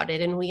talking about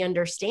it and we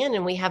understand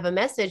and we have a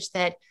message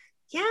that,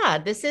 yeah,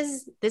 this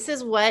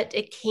is what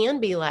it can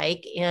be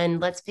like, and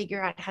let's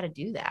figure out how to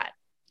do that.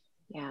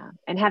 Yeah.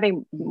 And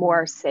having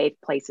more safe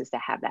places to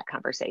have that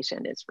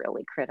conversation is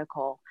really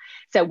critical.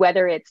 So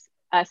whether it's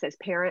us as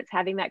parents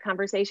having that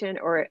conversation,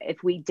 or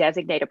if we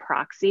designate a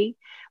proxy,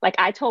 like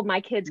I told my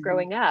kids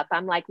growing up,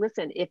 I'm like,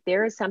 listen, if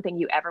there is something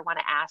you ever want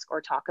to ask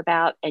or talk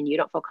about and you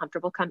don't feel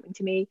comfortable coming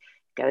to me,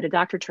 go to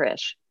Dr.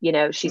 Trish. You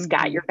know, she's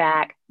got your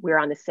back. We're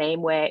on the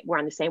same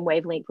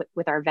wavelength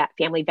with our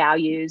family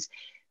values.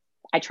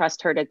 I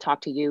trust her to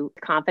talk to you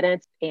with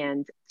confidence,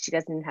 and she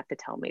doesn't have to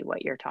tell me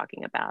what you're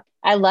talking about.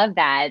 I love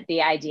that.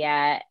 The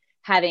idea,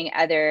 having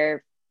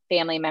other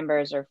family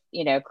members or,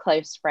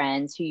 close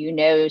friends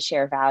who,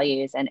 share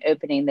values, and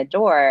opening the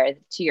door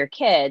to your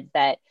kids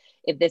that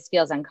if this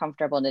feels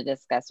uncomfortable to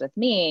discuss with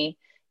me,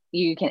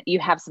 you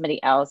have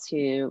somebody else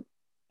who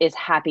is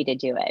happy to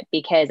do it.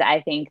 Because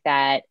I think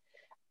that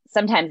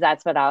sometimes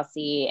that's what I'll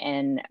see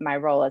in my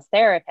role as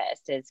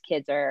therapist is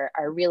kids are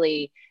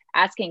really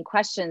asking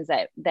questions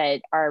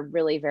that are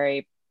really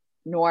very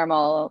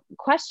normal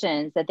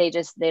questions that they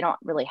don't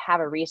really have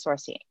a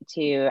resource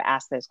to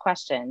ask those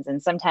questions.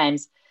 And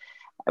sometimes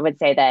I would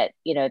say that,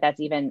 that's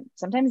even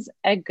sometimes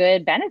a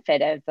good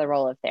benefit of the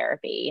role of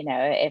therapy,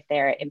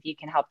 if you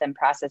can help them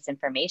process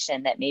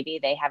information that maybe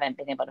they haven't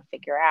been able to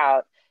figure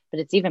out, but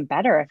it's even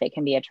better if it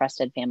can be a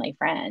trusted family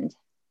friend.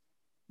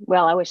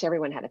 Well, I wish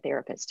everyone had a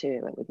therapist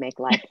too. It would make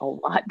life a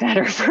lot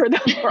better for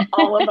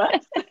all of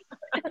us.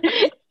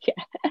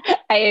 Yeah,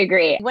 I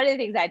agree. One of the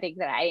things I think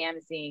that I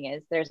am seeing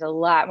is there's a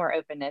lot more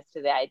openness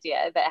to the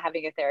idea that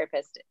having a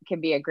therapist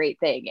can be a great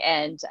thing.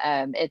 And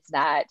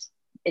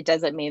it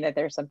doesn't mean that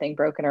there's something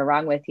broken or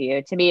wrong with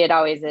you. To me, it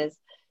always is,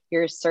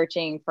 you're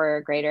searching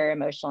for greater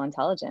emotional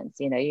intelligence.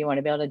 You want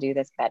to be able to do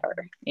this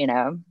better,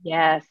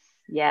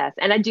 Yes.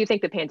 And I do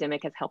think the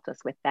pandemic has helped us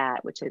with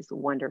that, which is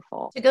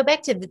wonderful. To go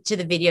back to the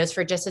videos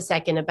for just a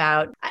second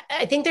about,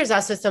 I think there's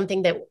also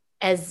something that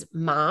as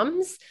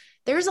moms,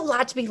 there's a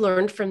lot to be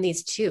learned from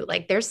these too.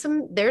 Like there's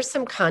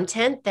some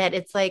content that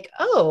it's like,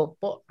 oh,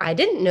 well, I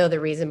didn't know the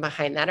reason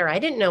behind that, or I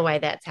didn't know why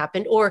that's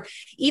happened, or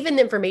even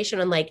the information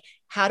on like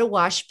how to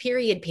wash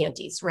period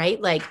panties, right?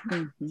 Like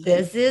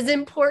this is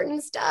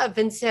important stuff.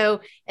 And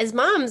so as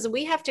moms,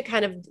 we have to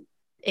kind of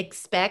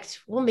expect,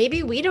 well,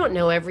 maybe we don't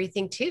know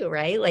everything too,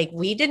 right? Like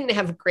we didn't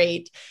have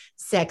great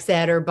sex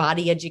ed or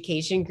body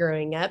education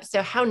growing up.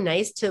 So how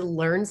nice to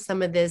learn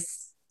some of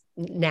this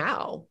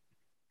now.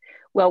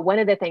 Well, one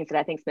of the things that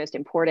I think is most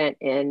important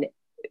in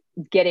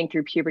getting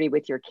through puberty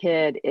with your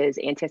kid is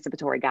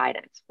anticipatory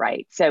guidance,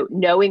 right? So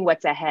knowing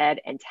what's ahead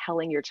and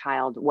telling your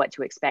child what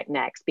to expect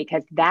next,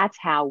 because that's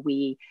how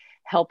we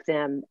help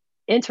them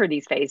enter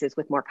these phases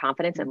with more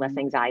confidence and less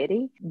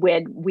anxiety.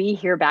 When we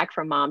hear back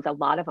from moms, a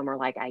lot of them are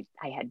like, I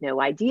had no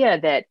idea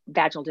that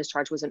vaginal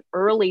discharge was an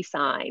early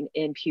sign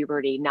in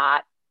puberty,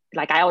 not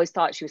like I always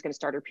thought she was going to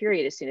start her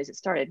period as soon as it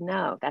started.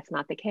 No, that's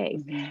not the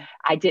case.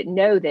 I didn't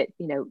know that,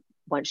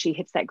 once she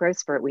hits that growth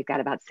spurt, we've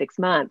got about 6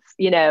 months,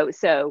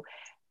 so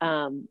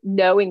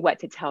knowing what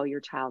to tell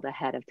your child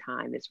ahead of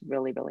time is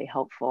really, really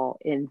helpful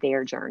in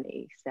their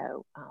journey.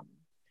 So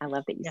I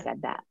love that you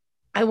said that.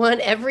 I want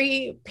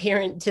every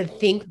parent to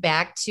think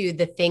back to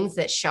the things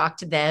that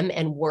shocked them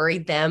and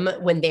worried them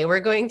when they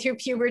were going through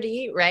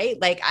puberty, right?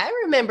 Like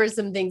I remember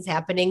some things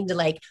happening to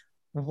like,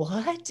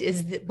 what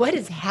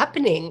is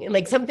happening?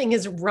 Like something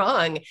is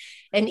wrong.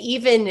 And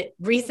even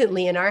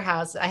recently in our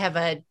house, I have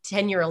a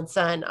 10-year-old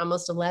son,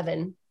 almost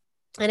 11.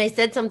 And I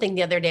said something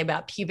the other day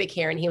about pubic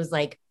hair. And he was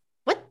like,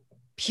 what,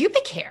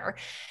 pubic hair?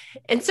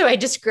 And so I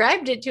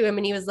described it to him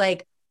and he was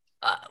like,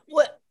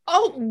 what?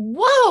 Oh,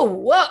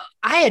 whoa.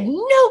 I had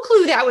no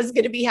clue that was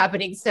going to be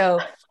happening. So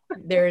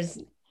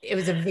it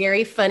was a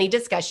very funny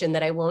discussion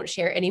that I won't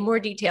share any more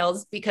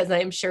details because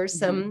I'm sure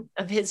some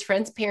of his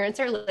friends' parents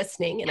are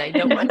listening and I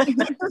don't want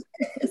to.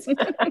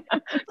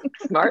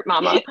 Smart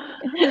mama.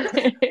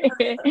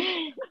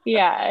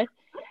 Yeah.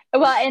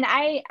 Well, and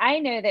I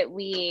know that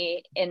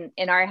we in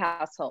our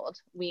household,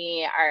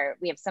 we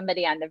have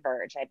somebody on the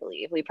verge, I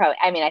believe.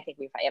 I think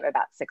we probably have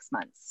about 6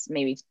 months,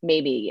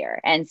 maybe a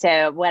year. And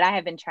so what I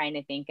have been trying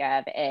to think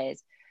of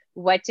is,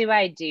 what do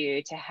I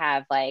do to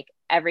have like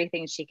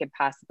everything she could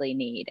possibly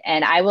need?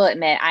 And I will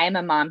admit, I am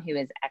a mom who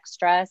is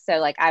extra. So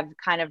like I've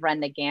kind of run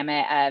the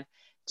gamut of,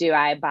 do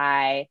I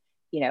buy,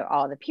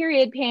 all the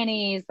period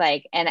panties?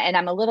 Like, and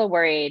I'm a little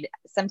worried.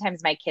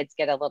 Sometimes my kids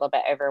get a little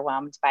bit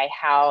overwhelmed by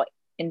how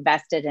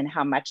invested in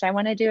how much I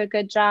want to do a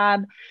good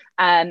job.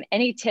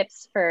 Any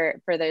tips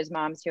for those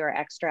moms who are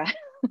extra?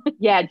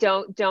 Yeah,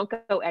 don't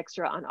go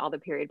extra on all the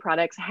period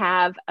products.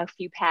 Have a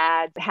few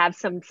pads, have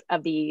some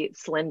of the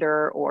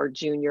slender or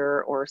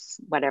junior or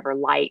whatever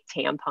light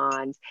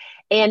tampons.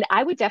 And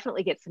I would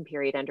definitely get some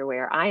period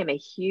underwear. I am a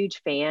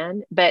huge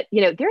fan, but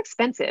they're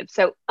expensive.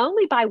 So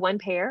only buy one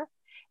pair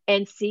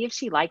and see if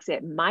she likes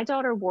it. My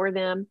daughter wore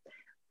them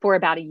for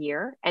about a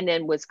year and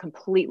then was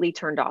completely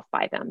turned off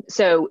by them.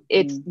 So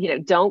it's,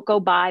 don't go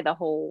buy the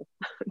whole,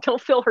 don't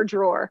fill her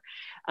drawer.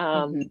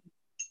 But,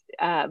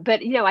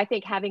 I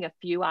think having a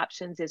few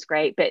options is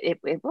great, but it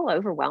will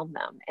overwhelm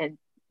them. And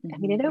I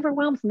mean, it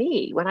overwhelms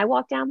me when I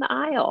walk down the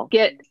aisle.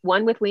 Get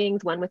one with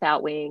wings, one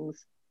without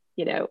wings,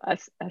 a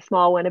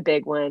small one, a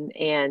big one,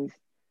 and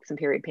some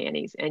period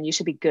panties. And you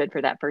should be good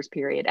for that first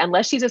period,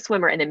 unless she's a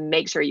swimmer, and then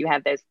make sure you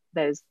have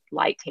those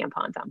light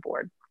tampons on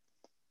board.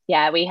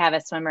 Yeah, we have a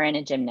swimmer and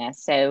a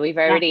gymnast. So we've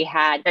already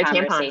had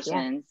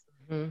conversations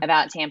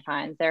about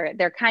tampons.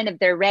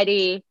 They're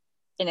ready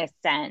in a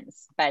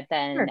sense, but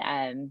then,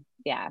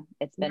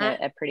 it's been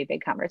a pretty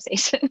big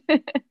conversation.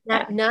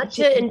 not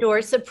to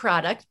endorse a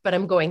product, but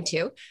I'm going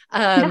to.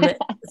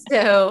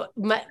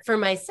 For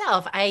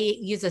myself, I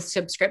use a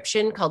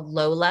subscription called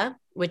Lola,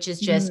 which is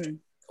just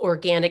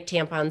organic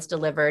tampons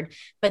delivered,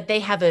 but they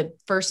have a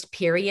first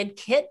period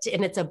kit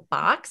and it's a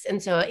box.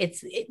 And so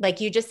it's like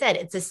you just said,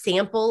 it's a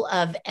sample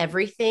of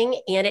everything.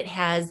 And it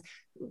has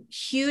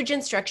huge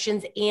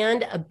instructions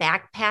and a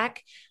backpack,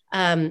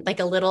 like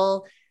a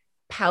little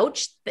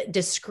pouch that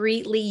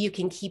discreetly you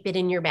can keep it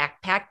in your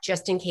backpack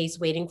just in case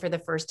waiting for the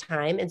first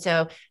time. And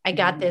so I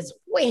got this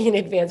way in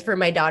advance for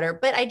my daughter,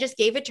 but I just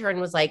gave it to her and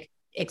was like,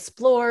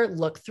 explore,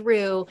 look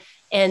through,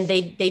 and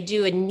they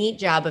do a neat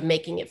job of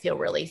making it feel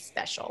really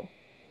special.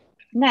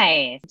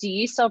 Nice. Do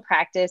you still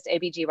practice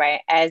OBGYN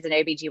as an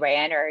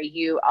OBGYN, or are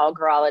you all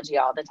Girlology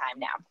all the time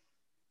now?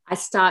 I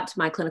stopped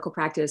my clinical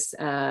practice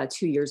 2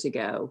 years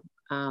ago,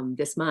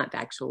 this month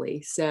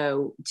actually.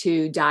 So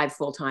to dive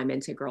full time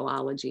into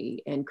Girlology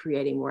and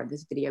creating more of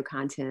this video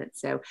content.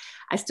 So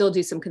I still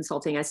do some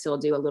consulting. I still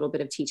do a little bit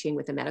of teaching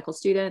with the medical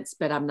students,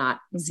 but I'm not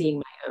seeing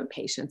my own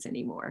patients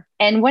anymore.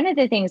 And one of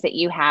the things that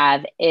you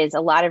have is a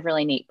lot of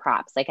really neat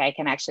props. Like I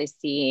can actually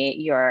see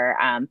your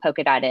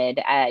polka dotted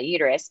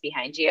uterus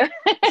behind you.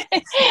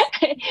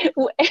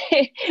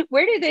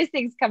 Where do those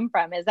things come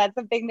from? Is that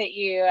something that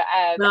you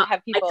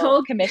have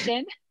people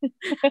commission?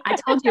 I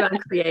told you I'm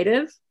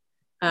creative.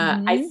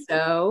 I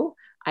sew,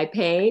 I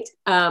paint,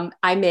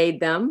 I made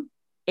them,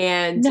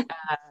 and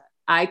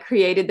I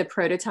created the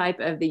prototype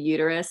of the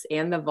uterus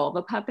and the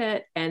vulva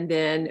puppet. And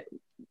then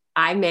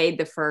I made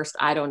the first,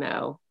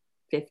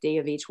 50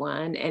 of each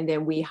one. And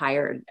then we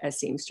hired a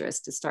seamstress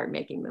to start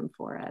making them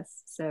for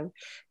us. So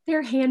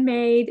they're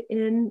handmade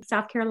in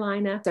South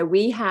Carolina. So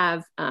we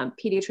have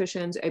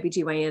pediatricians,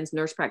 OBGYNs,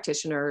 nurse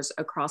practitioners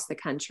across the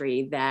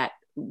country that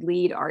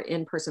lead our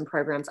in-person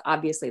programs.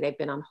 Obviously, they've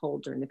been on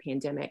hold during the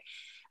pandemic.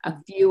 A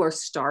few are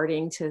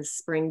starting to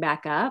spring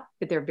back up,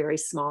 but they're very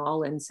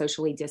small and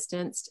socially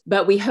distanced.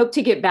 But we hope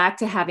to get back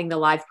to having the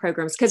live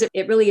programs because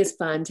it really is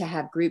fun to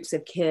have groups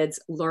of kids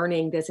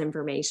learning this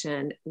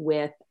information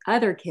with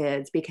other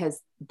kids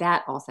because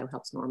that also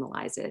helps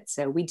normalize it.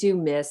 So we do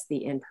miss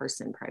the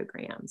in-person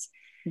programs.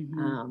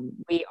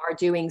 We are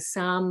doing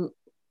some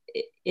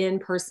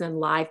in-person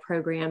live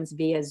programs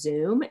via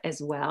Zoom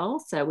as well.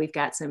 So we've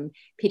got some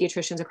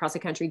pediatricians across the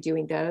country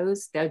doing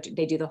those.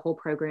 They do the whole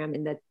program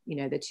in the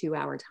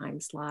 2-hour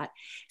time slot.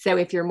 So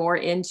if you're more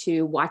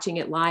into watching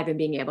it live and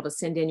being able to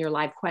send in your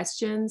live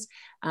questions,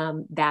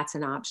 that's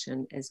an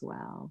option as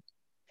well.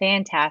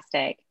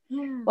 Fantastic.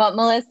 Yeah. Well,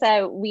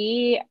 Melissa,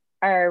 we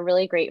are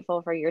really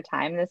grateful for your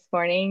time this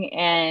morning.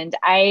 And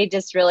I'm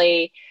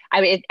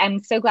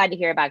so glad to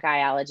hear about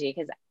Girlology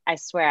because I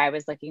swear I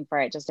was looking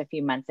for it just a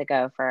few months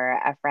ago for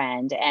a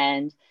friend.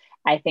 And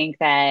I think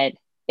that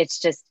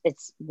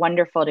it's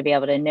wonderful to be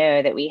able to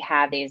know that we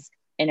have these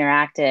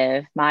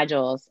interactive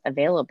modules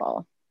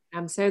available.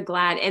 I'm so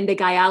glad. And the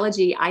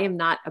Girlology, I am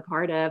not a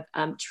part of.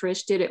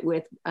 Trish did it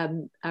with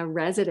a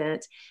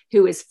resident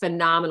who is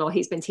phenomenal.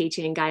 He's been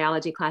teaching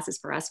Girlology classes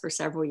for us for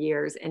several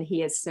years, and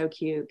he is so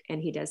cute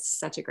and he does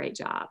such a great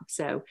job.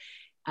 So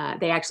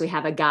they actually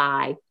have a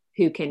guy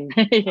who can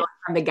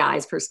from the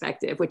guy's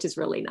perspective, which is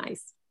really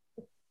nice.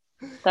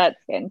 That's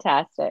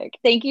fantastic.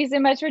 Thank you so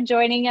much for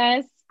joining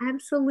us.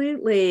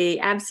 Absolutely.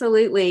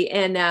 Absolutely.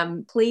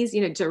 And please,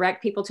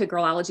 direct people to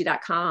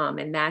girlology.com,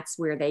 and that's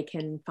where they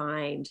can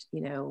find,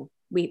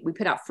 we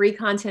put out free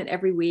content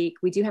every week.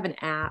 We do have an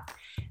app,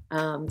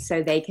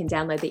 so they can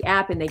download the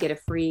app and they get a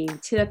free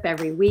tip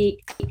every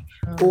week.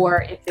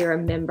 Or if they're a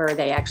member,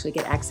 they actually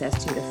get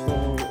access to the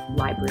full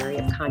library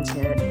of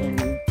content and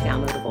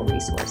downloadable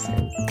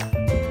resources.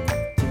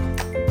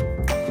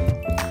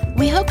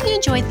 We hope you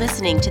enjoyed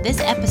listening to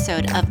this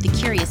episode of The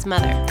Curious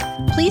Mother.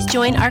 Please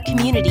join our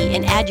community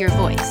and add your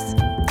voice.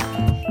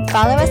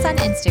 Follow us on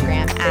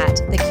Instagram at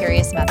The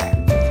Curious Mother.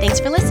 Thanks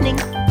for listening.